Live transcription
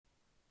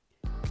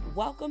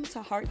Welcome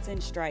to Hearts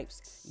and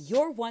Stripes,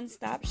 your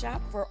one-stop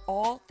shop for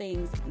all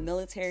things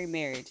military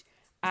marriage.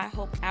 I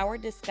hope our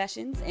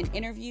discussions and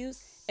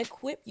interviews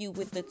equip you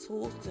with the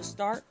tools to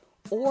start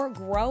or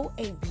grow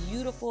a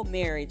beautiful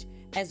marriage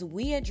as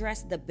we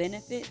address the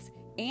benefits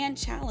and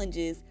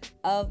challenges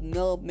of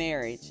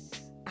marriage.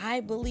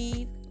 I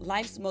believe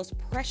life's most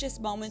precious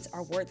moments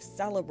are worth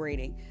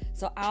celebrating,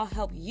 so I'll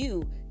help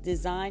you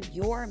design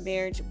your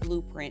marriage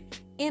blueprint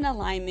in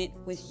alignment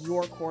with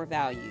your core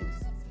values.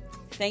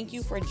 Thank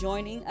you for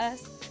joining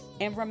us,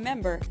 and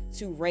remember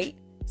to rate,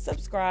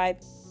 subscribe,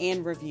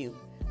 and review.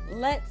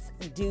 Let's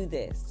do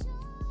this.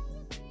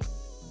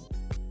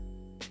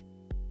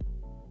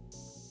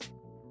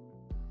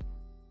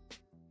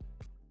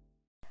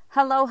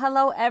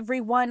 Hello,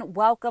 everyone.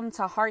 Welcome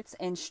to Hearts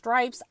and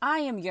Stripes. I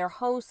am your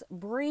host,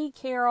 Bree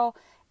Carroll,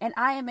 and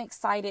I am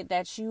excited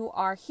that you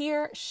are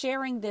here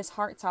sharing this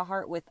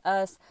heart-to-heart with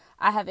us.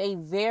 I have a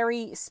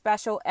very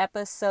special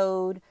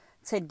episode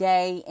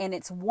today, and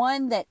it's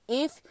one that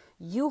if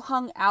you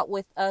hung out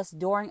with us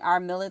during our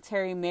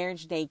Military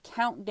Marriage Day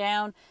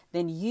countdown,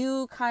 then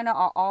you kind of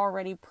are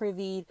already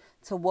privy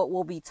to what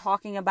we'll be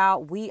talking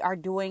about. We are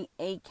doing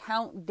a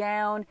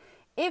countdown,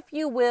 if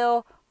you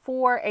will,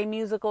 for a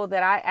musical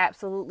that I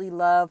absolutely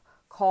love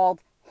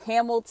called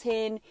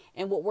Hamilton.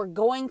 And what we're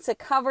going to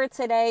cover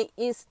today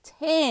is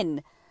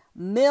 10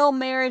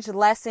 marriage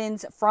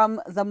lessons from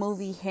the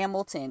movie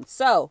Hamilton.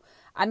 So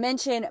I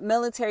mentioned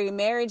Military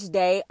Marriage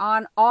Day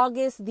on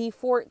August the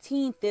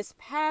 14th. This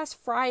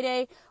past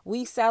Friday,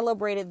 we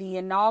celebrated the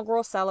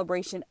inaugural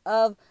celebration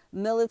of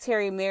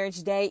Military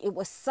Marriage Day. It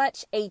was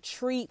such a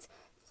treat.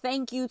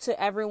 Thank you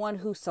to everyone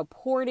who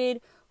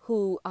supported,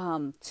 who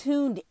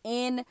tuned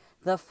in.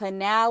 The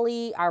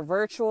finale, our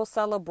virtual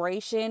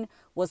celebration,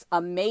 was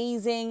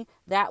amazing.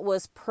 That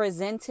was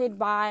presented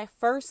by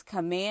First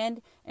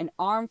Command and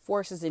Armed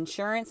Forces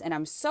Insurance, and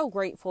I'm so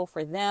grateful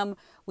for them.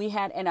 We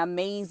had an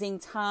amazing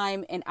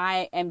time, and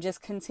I am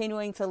just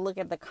continuing to look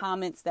at the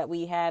comments that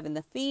we have and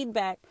the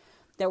feedback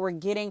that we're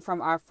getting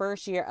from our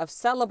first year of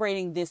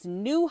celebrating this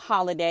new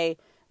holiday,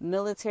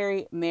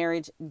 Military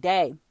Marriage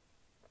Day.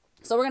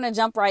 So we're going to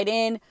jump right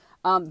in.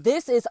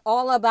 This is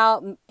all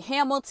about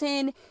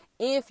Hamilton.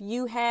 If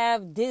you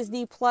have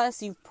Disney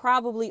Plus, you've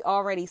probably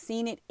already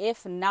seen it.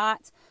 If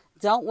not,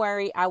 don't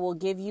worry. I will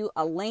give you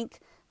a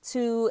link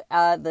to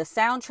the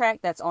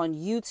soundtrack that's on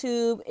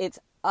YouTube. It's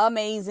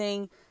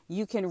amazing.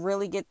 You can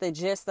really get the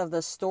gist of the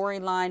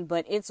storyline,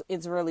 but it's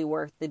really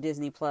worth the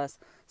Disney Plus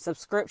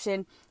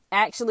subscription.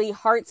 Actually,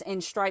 Hearts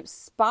and Stripes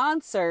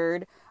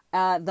sponsored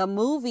the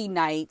movie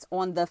night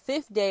on the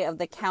 5th day of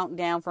the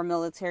countdown for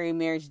Military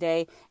Marriage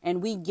Day,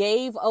 and we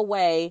gave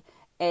away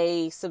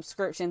a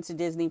subscription to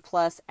Disney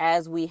Plus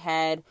as we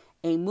had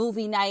a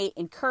movie night,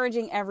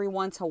 encouraging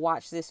everyone to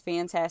watch this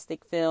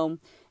fantastic film.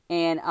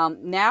 And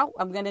now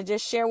I'm going to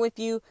just share with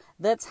you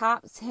the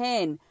top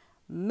 10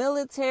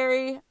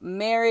 military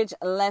marriage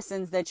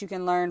lessons that you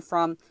can learn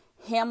from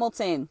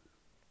Hamilton.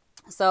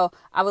 So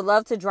I would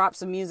love to drop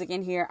some music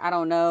in here. I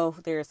don't know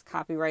if there's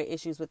copyright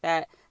issues with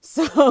that.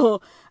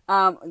 So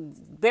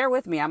bear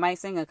with me. I might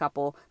sing a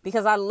couple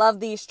because I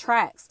love these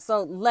tracks.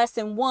 So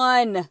lesson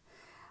 1,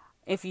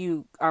 if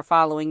you are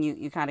following,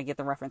 you kind of get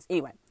the reference.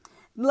 Anyway,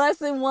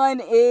 lesson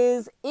 1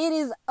 is it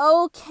is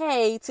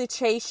okay to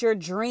chase your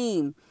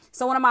dream.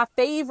 So one of my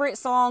favorite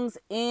songs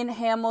in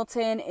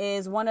Hamilton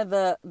is one of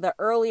the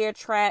earlier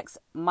tracks,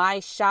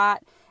 My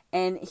Shot.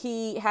 And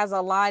he has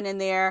a line in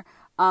there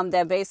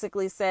that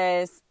basically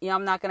says,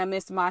 I'm not going to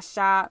miss my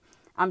shot.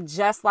 I'm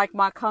just like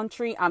my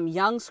country. I'm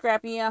young,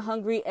 scrappy, and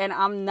hungry, and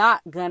I'm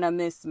not going to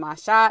miss my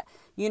shot.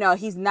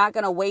 He's not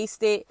going to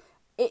waste it.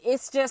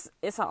 It's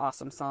an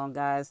awesome song,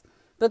 guys.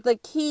 But the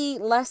key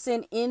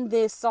lesson in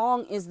this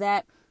song is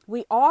that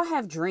we all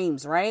have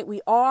dreams, right?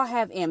 We all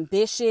have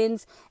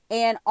ambitions.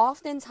 And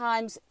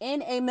oftentimes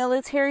in a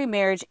military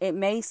marriage, it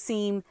may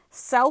seem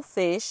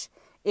selfish,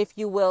 if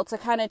you will, to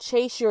kind of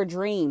chase your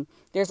dream.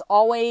 There's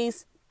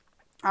always,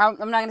 I'm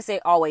not going to say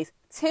always,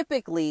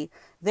 typically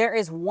there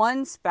is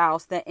one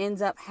spouse that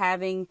ends up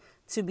having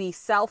to be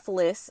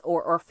selfless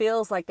or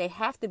feels like they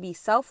have to be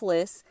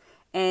selfless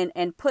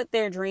and put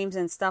their dreams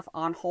and stuff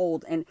on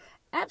hold. And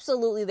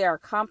absolutely there are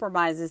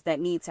compromises that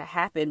need to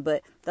happen.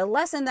 But the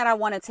lesson that I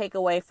want to take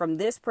away from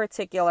this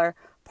particular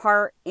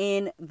part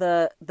in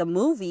the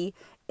movie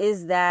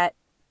is that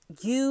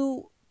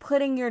you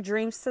putting your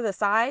dreams to the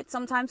side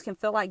sometimes can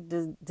feel like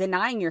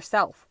denying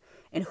yourself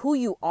and who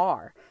you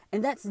are.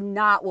 And that's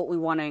not what we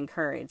want to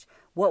encourage.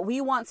 What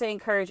we want to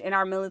encourage in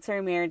our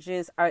military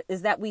marriages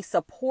is that we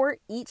support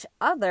each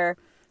other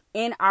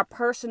in our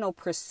personal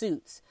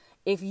pursuits.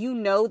 If you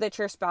know that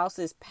your spouse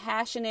is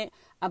passionate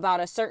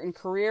about a certain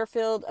career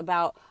field,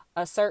 about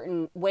a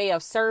certain way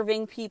of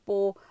serving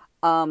people,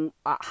 a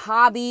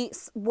hobby,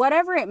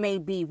 whatever it may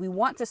be, we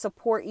want to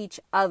support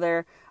each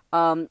other.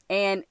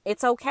 And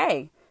it's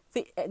okay.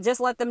 Just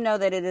let them know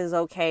that it is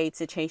okay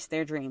to chase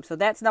their dreams. So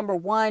that's number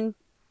 1.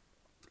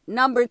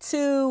 Number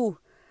 2,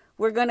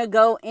 we're going to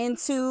go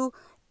into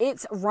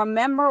it's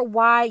remember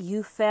why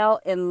you fell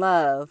in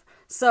love.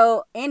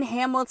 So in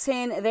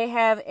Hamilton, they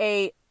have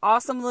a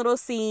awesome little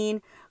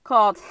scene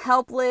called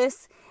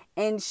Helpless,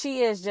 and she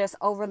is just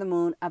over the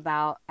moon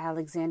about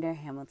Alexander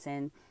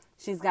Hamilton.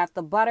 She's got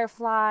the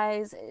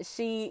butterflies.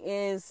 She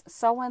is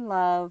so in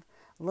love,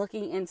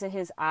 looking into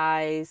his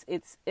eyes.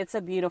 It's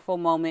a beautiful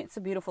moment. It's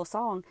a beautiful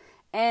song.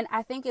 And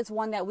I think it's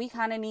one that we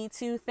kind of need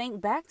to think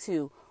back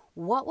to.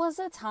 What was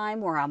a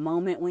time or a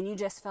moment when you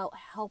just felt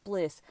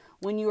helpless,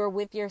 when you were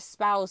with your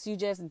spouse, you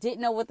just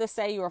didn't know what to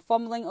say, you were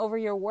fumbling over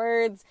your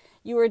words,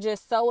 you were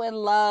just so in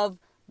love?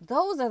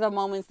 Those are the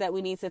moments that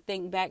we need to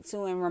think back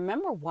to and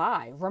remember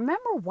why.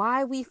 Remember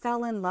why we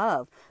fell in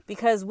love,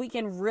 because we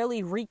can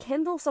really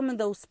rekindle some of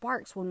those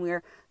sparks when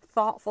we're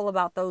thoughtful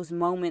about those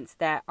moments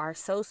that are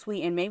so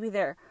sweet, and maybe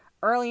they're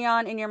early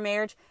on in your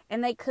marriage,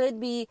 and they could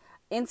be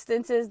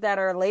instances that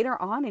are later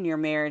on in your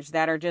marriage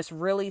that are just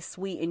really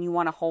sweet and you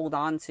want to hold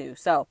on to.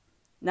 So,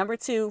 number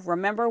 2,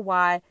 remember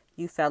why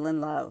you fell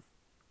in love.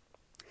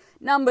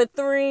 Number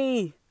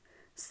 3,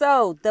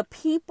 so the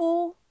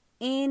people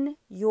in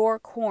your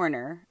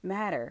corner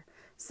matter.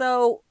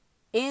 So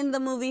in the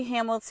movie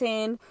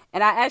Hamilton,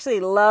 and I actually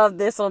love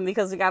this one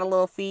because we got a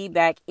little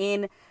feedback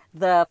in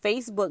the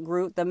Facebook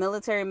group, the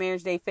Military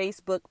Marriage Day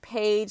Facebook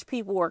page.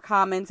 People were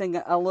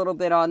commenting a little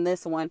bit on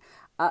this one.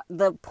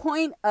 The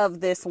point of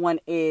this one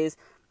is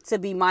to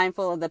be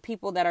mindful of the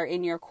people that are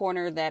in your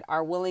corner that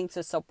are willing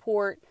to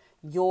support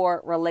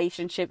your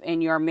relationship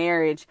and your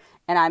marriage.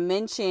 And I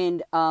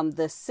mentioned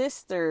the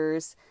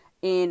sisters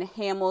in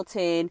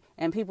Hamilton,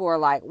 and people were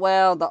like,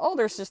 well, the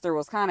older sister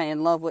was kind of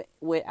in love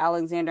with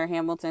Alexander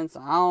Hamilton,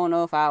 so I don't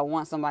know if I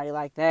want somebody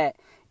like that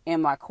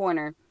in my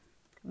corner.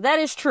 That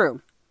is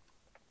true.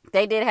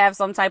 They did have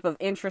some type of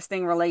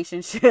interesting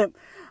relationship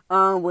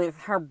with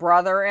her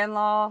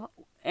brother-in-law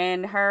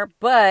and her,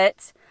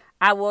 but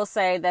I will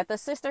say that the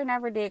sister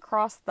never did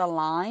cross the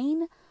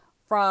line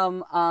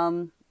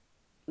from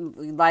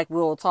like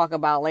we'll talk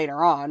about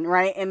later on,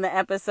 right, in the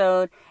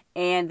episode.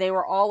 And they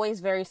were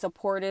always very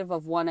supportive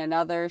of one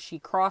another. She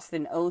crossed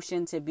an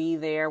ocean to be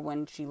there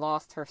when she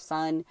lost her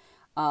son.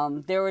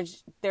 They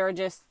were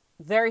just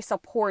very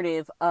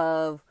supportive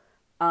of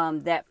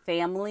that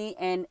family.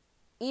 And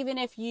even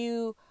if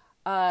you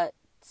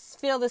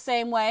feel the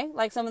same way,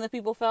 like some of the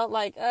people felt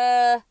like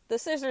the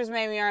sisters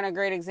maybe aren't a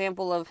great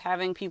example of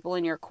having people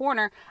in your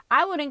corner,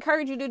 I would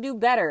encourage you to do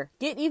better.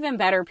 Get even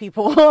better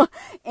people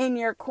in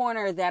your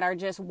corner that are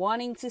just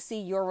wanting to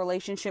see your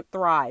relationship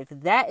thrive.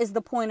 That is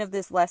the point of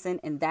this lesson,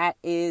 and that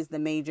is the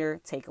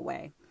major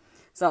takeaway.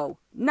 So,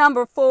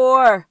 number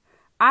 4,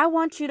 I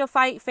want you to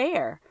fight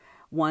fair.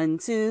 1,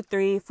 2,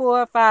 3,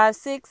 4, 5,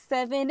 6,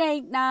 7,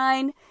 8,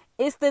 9.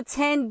 It's the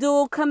 10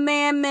 dual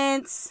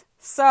commandments.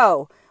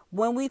 So,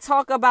 when we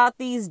talk about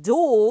these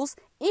duels,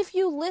 if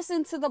you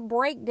listen to the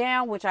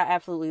breakdown, which I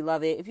absolutely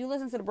love it, if you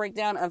listen to the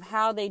breakdown of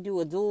how they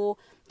do a duel,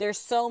 there's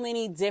so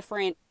many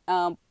different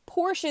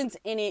portions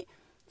in it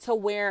to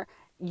where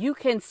you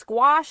can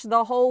squash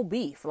the whole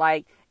beef.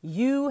 Like,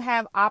 you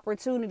have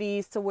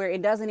opportunities to where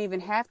it doesn't even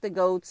have to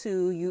go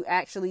to you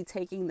actually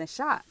taking the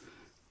shot.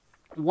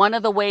 One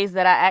of the ways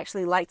that I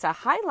actually like to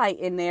highlight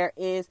in there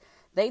is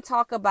they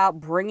talk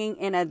about bringing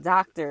in a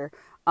doctor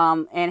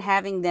and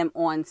having them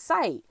on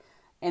site.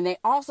 And they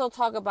also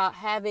talk about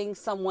having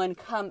someone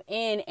come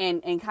in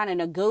and kind of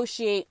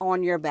negotiate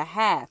on your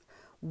behalf.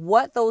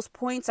 What those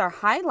points are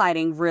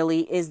highlighting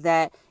really is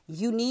that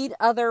you need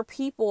other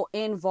people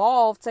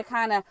involved to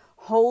kind of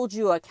hold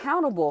you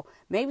accountable.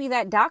 Maybe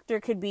that doctor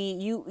could be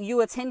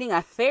you attending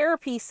a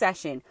therapy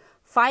session.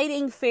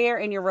 Fighting fair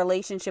in your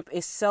relationship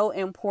is so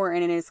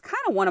important, and it's kind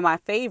of one of my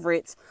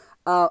favorites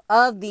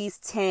of these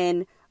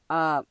 10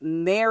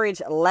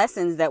 marriage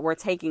lessons that we're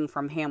taking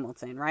from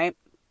Hamilton, right?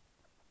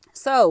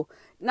 So,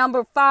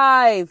 number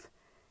 5,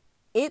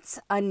 it's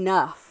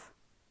enough.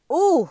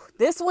 Ooh,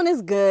 this one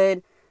is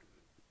good.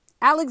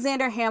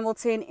 Alexander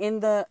Hamilton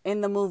in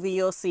the movie,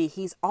 you'll see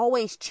he's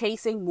always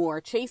chasing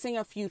more, chasing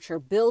a future,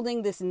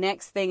 building this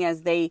next thing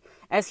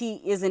as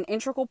he is an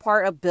integral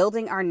part of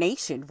building our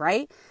nation,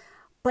 right?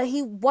 But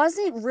he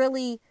wasn't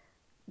really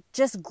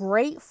just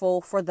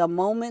grateful for the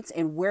moments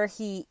and where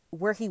he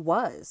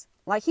was.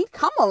 Like, he'd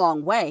come a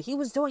long way. He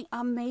was doing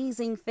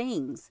amazing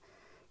things.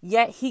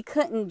 Yet he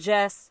couldn't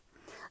just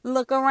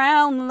look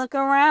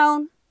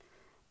around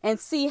and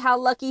see how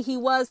lucky he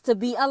was to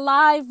be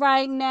alive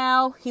right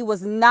now. He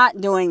was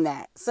not doing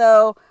that.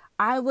 So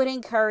I would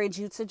encourage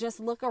you to just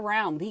look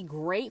around, be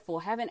grateful,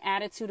 have an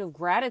attitude of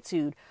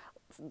gratitude.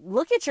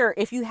 Look at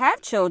if you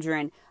have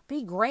children,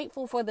 be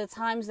grateful for the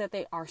times that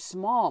they are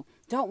small.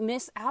 Don't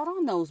miss out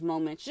on those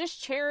moments.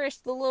 Just cherish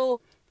the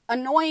little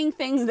annoying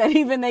things that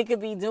even they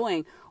could be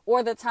doing,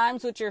 or the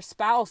times with your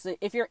spouse.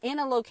 If you're in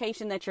a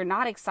location that you're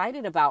not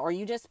excited about, or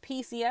you just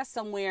PCS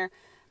somewhere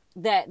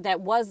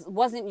that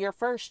wasn't your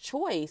first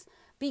choice,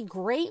 be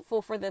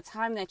grateful for the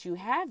time that you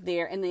have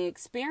there and the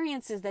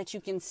experiences that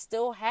you can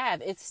still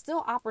have. It's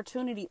still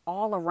opportunity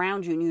all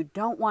around you, and you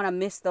don't want to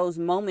miss those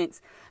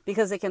moments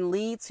because it can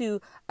lead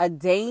to a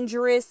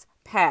dangerous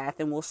path,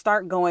 and we'll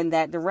start going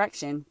that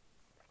direction.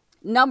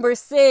 Number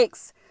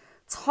 6,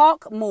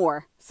 talk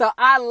more. So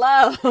I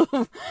love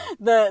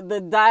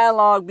the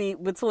dialogue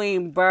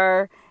between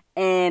Burr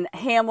and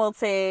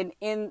Hamilton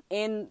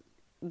in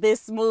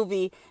this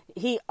movie.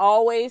 He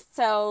always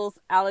tells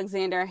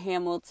Alexander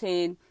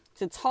Hamilton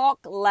to talk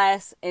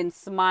less and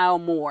smile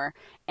more.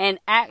 And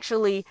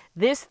actually,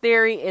 this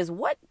theory is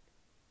what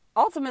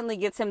ultimately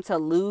gets him to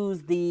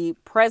lose the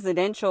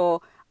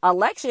presidential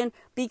election,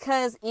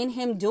 because in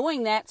him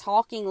doing that,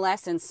 talking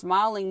less and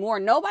smiling more,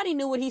 nobody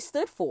knew what he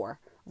stood for,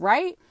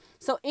 right?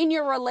 So in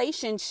your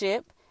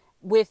relationship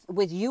with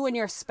you and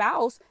your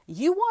spouse,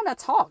 you want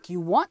to talk, you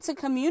want to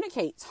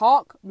communicate,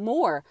 talk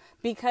more,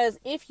 because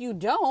if you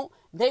don't,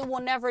 they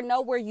will never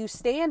know where you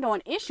stand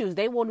on issues.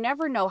 They will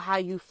never know how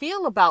you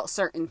feel about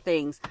certain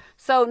things.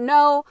 So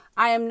no,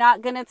 I am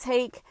not going to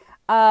take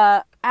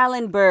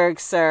Alan Berg,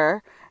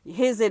 sir,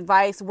 his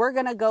advice. We're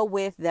going to go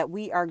with that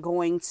we are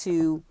going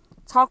to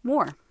talk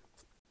more.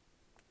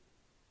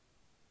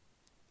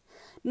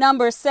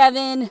 Number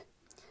 7,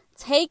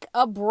 take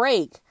a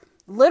break.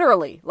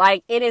 Literally,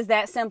 like, it is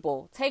that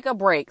simple. Take a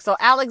break. So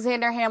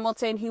Alexander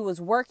Hamilton, he was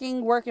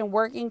working,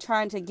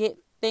 trying to get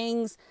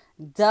things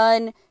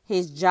done.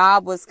 His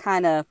job was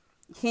kind of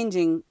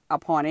hinging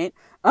upon it,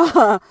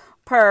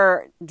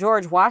 per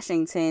George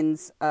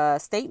Washington's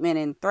statement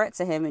and threat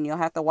to him. And you'll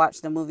have to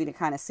watch the movie to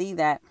kind of see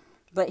that.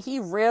 But he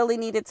really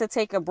needed to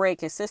take a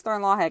break. His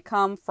sister-in-law had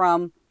come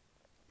from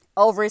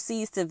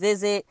overseas to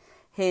visit.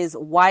 His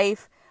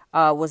wife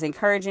was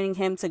encouraging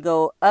him to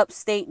go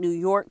upstate New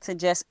York to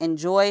just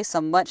enjoy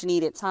some much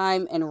needed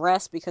time and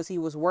rest, because he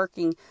was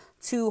working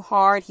too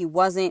hard. He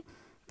wasn't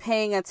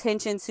paying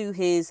attention to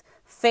his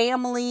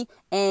family,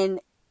 and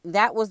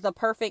that was the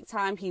perfect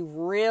time. He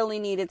really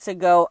needed to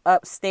go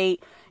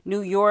upstate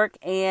New York,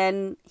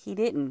 and he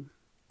didn't.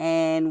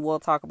 And we'll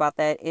talk about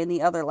that in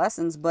the other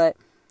lessons. But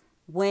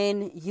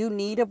when you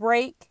need a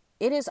break,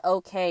 it is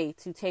okay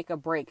to take a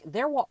break.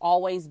 There will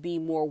always be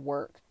more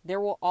work. There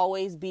will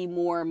always be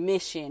more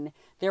mission.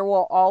 There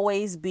will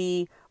always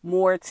be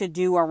more to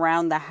do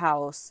around the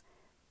house.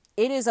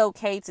 It is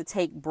okay to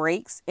take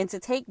breaks, and to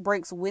take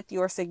breaks with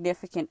your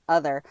significant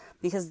other,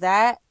 because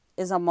that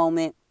is a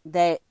moment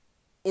that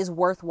is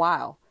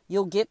worthwhile.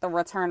 You'll get the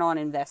return on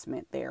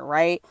investment there,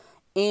 right?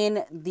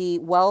 In the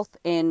wealth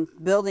and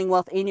building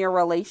wealth in your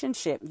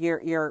relationship.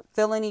 You're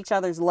filling each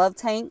other's love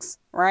tanks,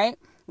 right?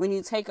 When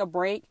you take a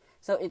break.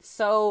 So it's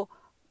so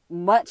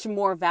much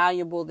more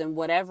valuable than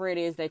whatever it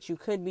is that you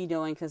could be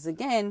doing, because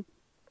again,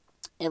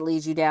 it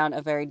leads you down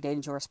a very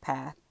dangerous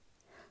path.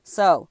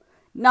 So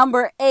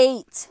number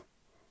 8,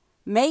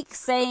 make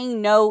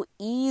saying no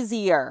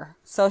easier.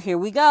 So here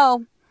we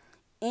go.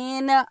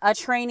 In a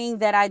training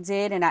that I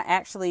did, and I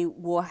actually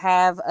will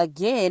have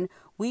again,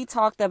 we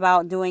talked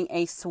about doing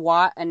a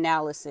SWOT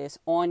analysis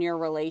on your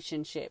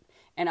relationship.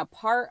 And a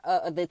part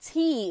of the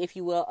T, if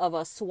you will, of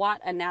a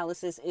SWOT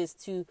analysis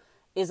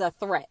is a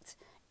threat.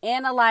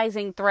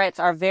 Analyzing threats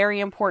are very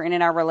important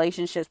in our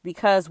relationships,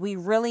 because we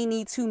really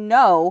need to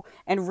know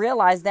and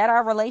realize that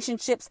our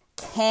relationships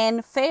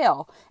can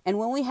fail. And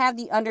when we have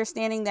the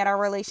understanding that our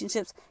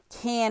relationships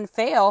can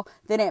fail,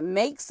 then it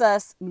makes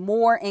us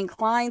more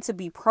inclined to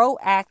be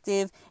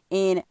proactive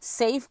in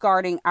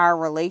safeguarding our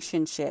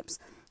relationships.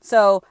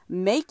 So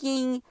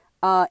making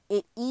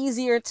it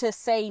easier to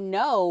say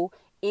no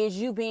is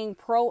you being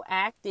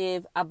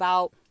proactive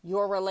about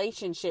your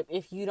relationship.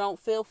 If you don't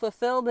feel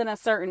fulfilled in a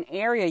certain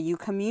area, you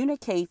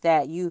communicate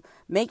that. You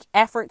make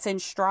efforts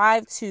and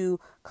strive to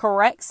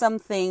correct some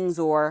things,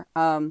 or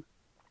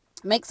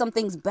make some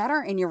things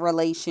better in your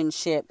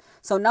relationship.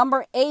 So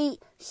number 8,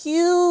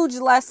 huge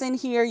lesson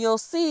here. You'll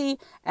see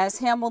as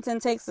Hamilton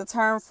takes a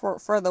turn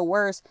for the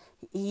worse,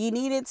 he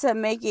needed to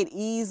make it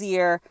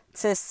easier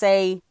to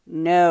say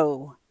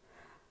no.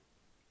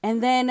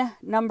 And then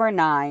number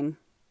 9,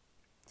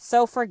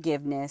 so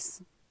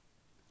forgiveness.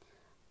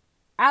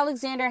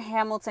 Alexander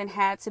Hamilton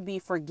had to be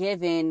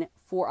forgiven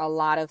for a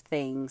lot of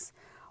things.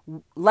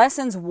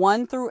 Lessons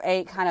 1 through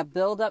 8 kind of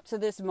build up to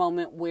this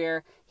moment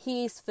where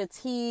he's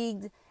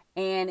fatigued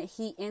and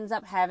he ends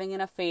up having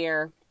an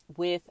affair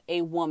with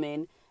a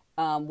woman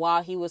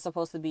while he was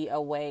supposed to be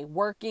away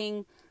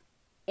working.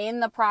 In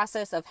the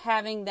process of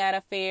having that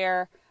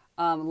affair,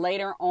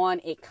 later on,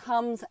 it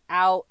comes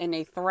out and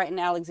they threaten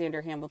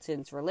Alexander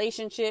Hamilton's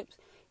relationships.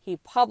 He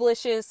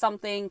publishes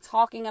something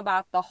talking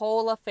about the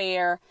whole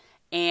affair.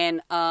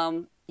 And,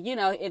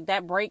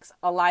 that breaks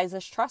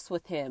Eliza's trust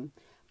with him.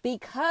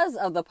 Because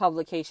of the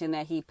publication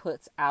that he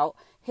puts out,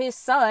 his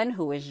son,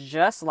 who is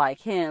just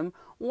like him,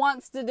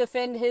 wants to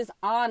defend his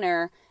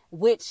honor,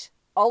 which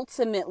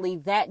ultimately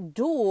that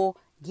duel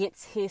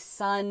gets his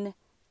son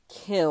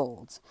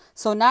killed.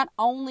 So not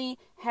only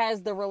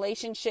has the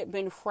relationship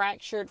been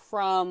fractured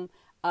from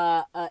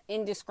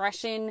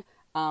indiscretion,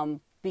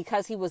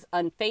 because he was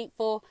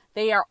unfaithful,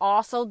 they are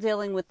also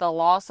dealing with the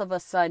loss of a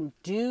son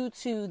due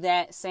to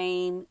that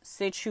same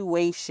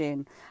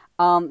situation.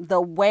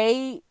 The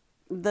way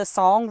the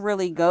song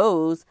really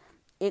goes,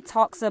 it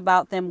talks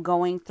about them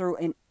going through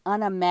an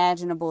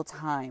unimaginable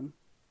time.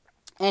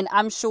 And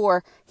I'm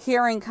sure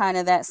hearing kind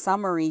of that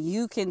summary,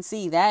 you can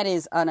see that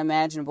is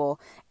unimaginable.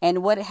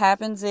 And what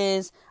happens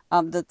is,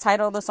 the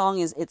title of the song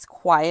is It's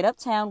Quiet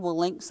Uptown. We'll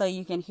link so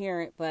you can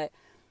hear it. But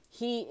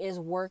he is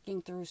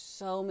working through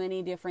so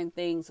many different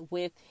things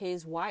with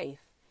his wife.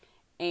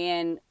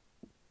 And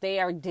they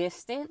are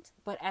distant.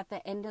 But at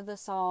the end of the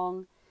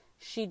song,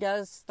 she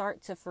does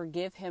start to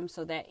forgive him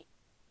so that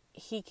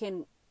they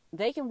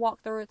can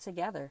walk through it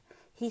together.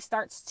 He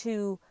starts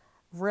to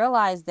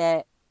realize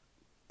that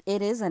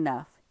it is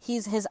enough.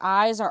 His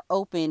eyes are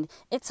opened.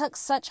 It took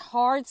such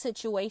hard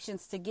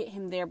situations to get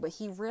him there, but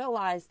he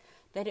realized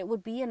that it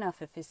would be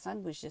enough if his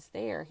son was just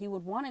there. He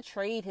would want to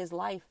trade his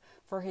life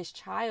for his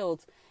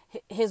child's.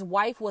 His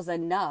wife was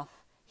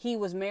enough. He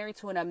was married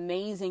to an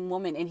amazing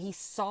woman, and he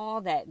saw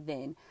that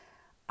then.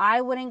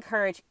 I would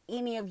encourage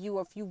any of you,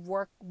 if you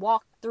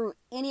walked through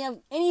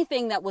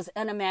anything that was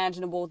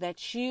unimaginable,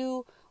 that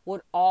you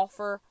would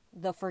offer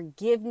the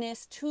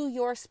forgiveness to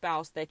your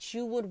spouse that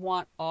you would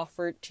want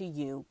offered to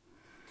you.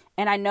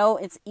 And I know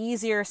it's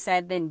easier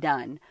said than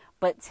done,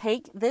 but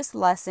take this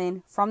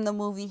lesson from the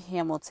movie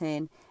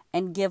Hamilton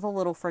and give a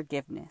little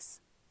forgiveness.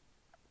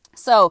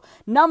 So,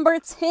 number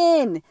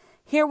 10.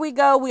 Here we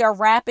go. We are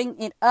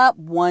wrapping it up.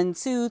 1,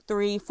 2,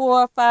 3,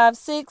 4, 5,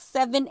 6,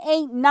 7,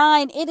 8,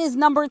 9. It is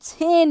number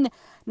 10.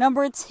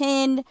 Number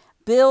 10.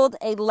 Build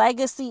a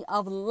legacy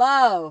of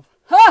love.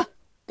 Huh!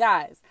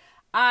 Guys,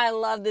 I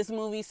love this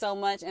movie so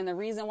much. And the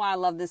reason why I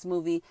love this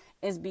movie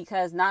is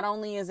because not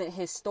only is it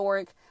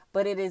historic,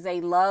 but it is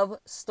a love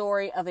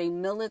story of a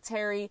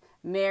military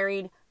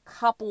married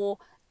couple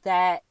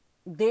that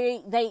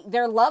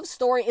their love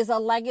story is a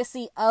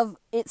legacy of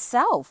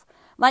itself.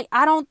 Like,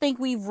 I don't think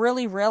we've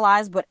really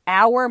realized, but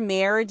our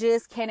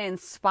marriages can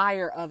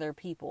inspire other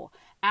people.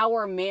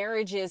 Our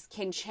marriages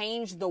can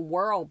change the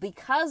world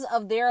because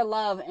of their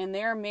love and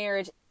their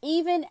marriage.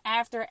 Even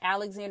after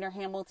Alexander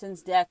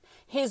Hamilton's death,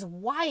 his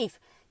wife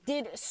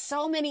did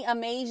so many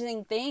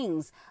amazing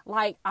things,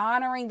 like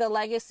honoring the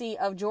legacy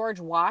of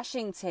George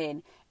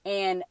Washington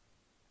and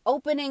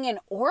opening an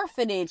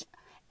orphanage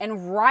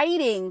and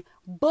writing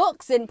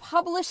books and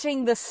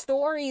publishing the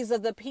stories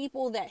of the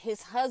people that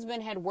his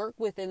husband had worked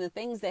with and the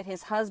things that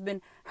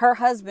her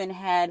husband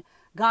had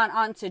gone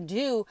on to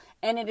do.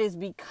 And it is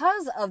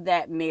because of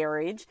that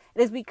marriage,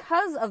 it is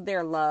because of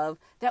their love,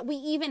 that we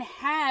even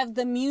have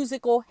the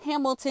musical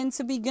Hamilton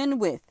to begin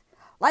with.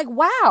 Like,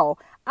 wow,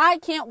 I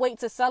can't wait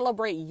to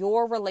celebrate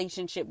your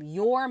relationship,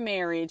 your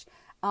marriage,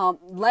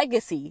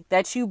 legacy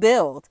that you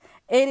build.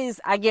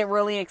 I get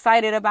really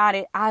excited about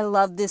it. I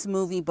love this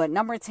movie, but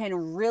number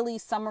 10 really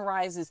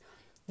summarizes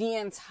the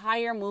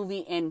entire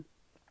movie, and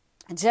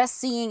just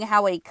seeing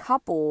how a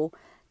couple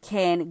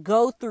can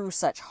go through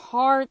such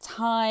hard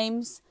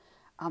times,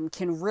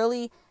 can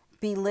really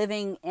be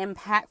living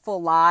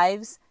impactful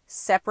lives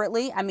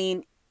separately. I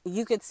mean,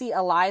 you could see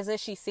Eliza,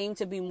 she seemed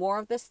to be more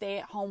of the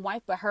stay-at-home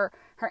wife, but her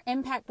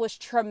impact was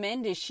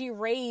tremendous. She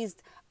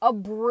raised a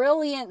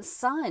brilliant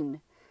son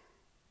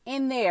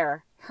in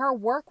there. Her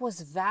work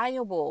was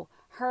valuable.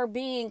 Her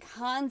being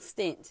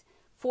constant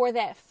for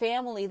that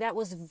family, that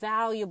was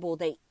valuable.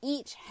 They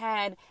each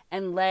had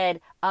and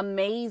led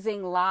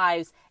amazing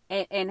lives.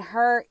 And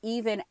her,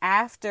 even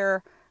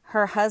after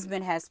her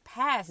husband has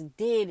passed,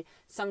 did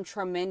some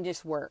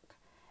tremendous work.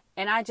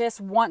 And I just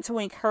want to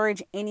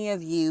encourage any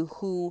of you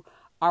who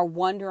are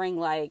wondering,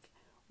 like,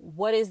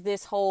 what is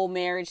this whole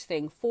marriage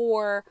thing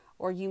for?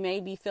 Or you may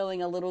be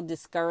feeling a little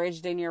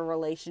discouraged in your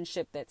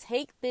relationship, that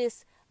take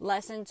this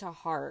lesson to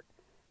heart,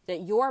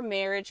 that your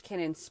marriage can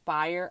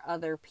inspire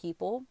other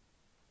people,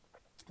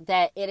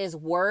 that it is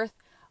worth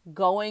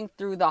going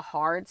through the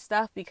hard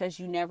stuff, because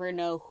you never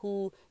know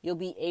who you'll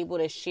be able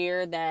to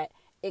share that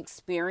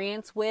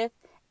experience with,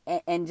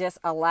 and just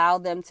allow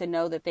them to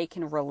know that they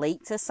can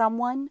relate to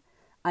someone,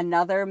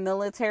 another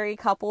military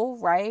couple,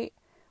 right?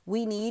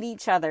 We need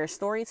each other.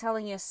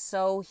 Storytelling is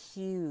so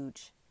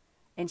huge,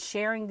 and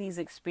sharing these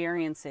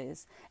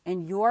experiences.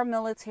 And your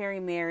military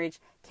marriage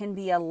can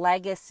be a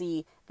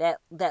legacy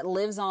that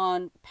lives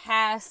on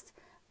past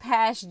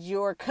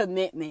your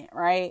commitment,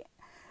 right?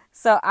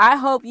 So I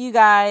hope you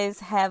guys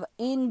have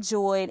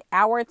enjoyed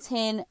our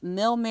 10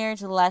 mil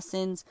marriage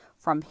lessons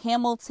from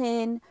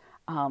Hamilton.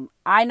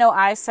 I know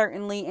I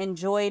certainly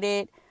enjoyed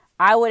it.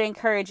 I would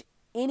encourage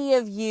any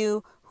of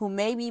you who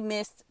maybe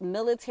missed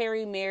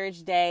Military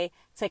Marriage Day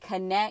to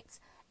connect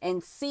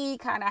and see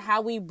kind of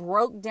how we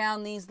broke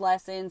down these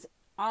lessons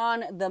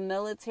on the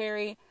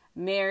Military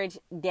Marriage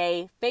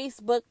Day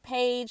Facebook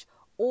page,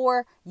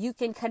 or you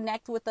can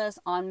connect with us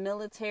on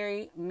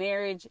Military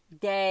Marriage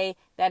Day.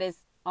 That is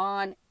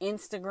on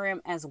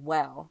Instagram as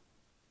well.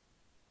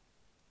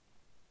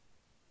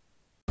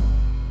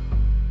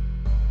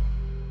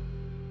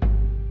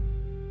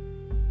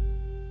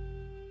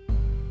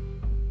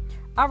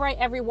 All right,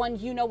 everyone,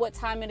 you know what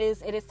time it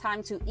is. It is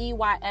time to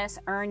EYS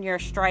Earn Your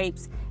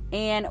Stripes.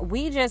 And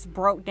we just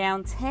broke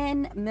down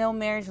 10 mil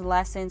marriage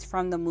lessons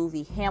from the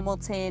movie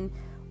Hamilton.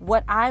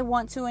 What I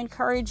want to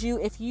encourage you,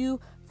 if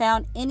you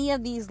found any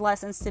of these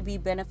lessons to be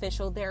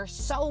beneficial, there's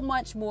so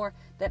much more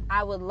that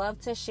I would love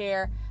to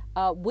share.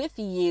 with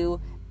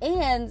you,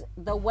 and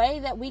the way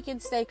that we can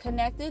stay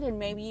connected, and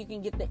maybe you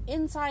can get the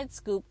inside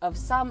scoop of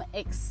some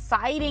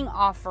exciting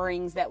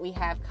offerings that we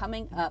have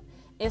coming up,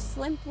 is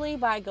simply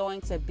by going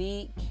to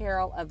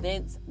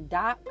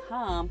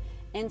bcarolevents.com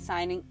and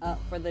signing up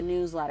for the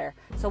newsletter.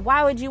 So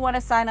why would you want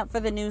to sign up for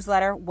the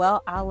newsletter?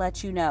 Well, I'll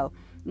let you know.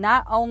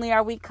 Not only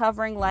are we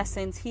covering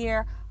lessons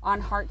here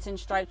on Hearts and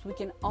Stripes, we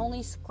can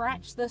only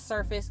scratch the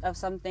surface of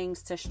some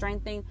things to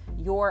strengthen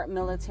your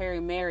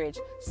military marriage.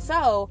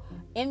 So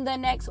in the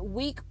next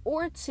week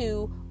or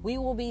two, we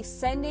will be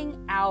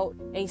sending out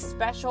a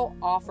special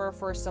offer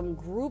for some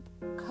group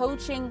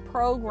coaching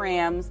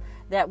programs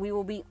that we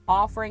will be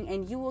offering,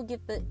 and you will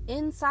get the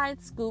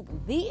inside scoop,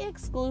 the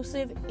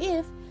exclusive,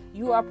 if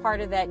you are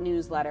part of that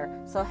newsletter.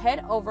 So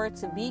head over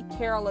to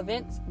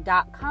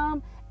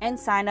bcarolevents.com and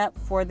sign up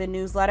for the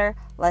newsletter.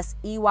 Let's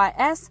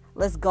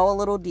go a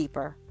little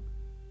deeper.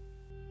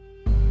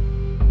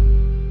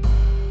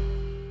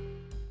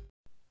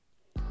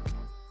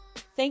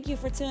 Thank you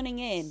for tuning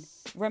in.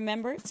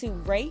 Remember to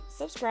rate,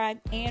 subscribe,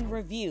 and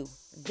review.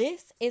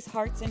 This is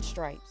Hearts and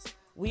Stripes.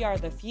 We are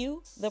the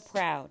few, the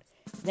proud,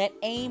 that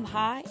aim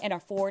high and are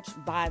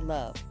forged by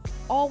love.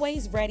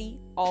 Always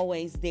ready,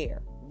 always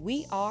there.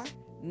 We are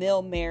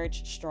Mill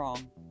Marriage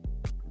Strong.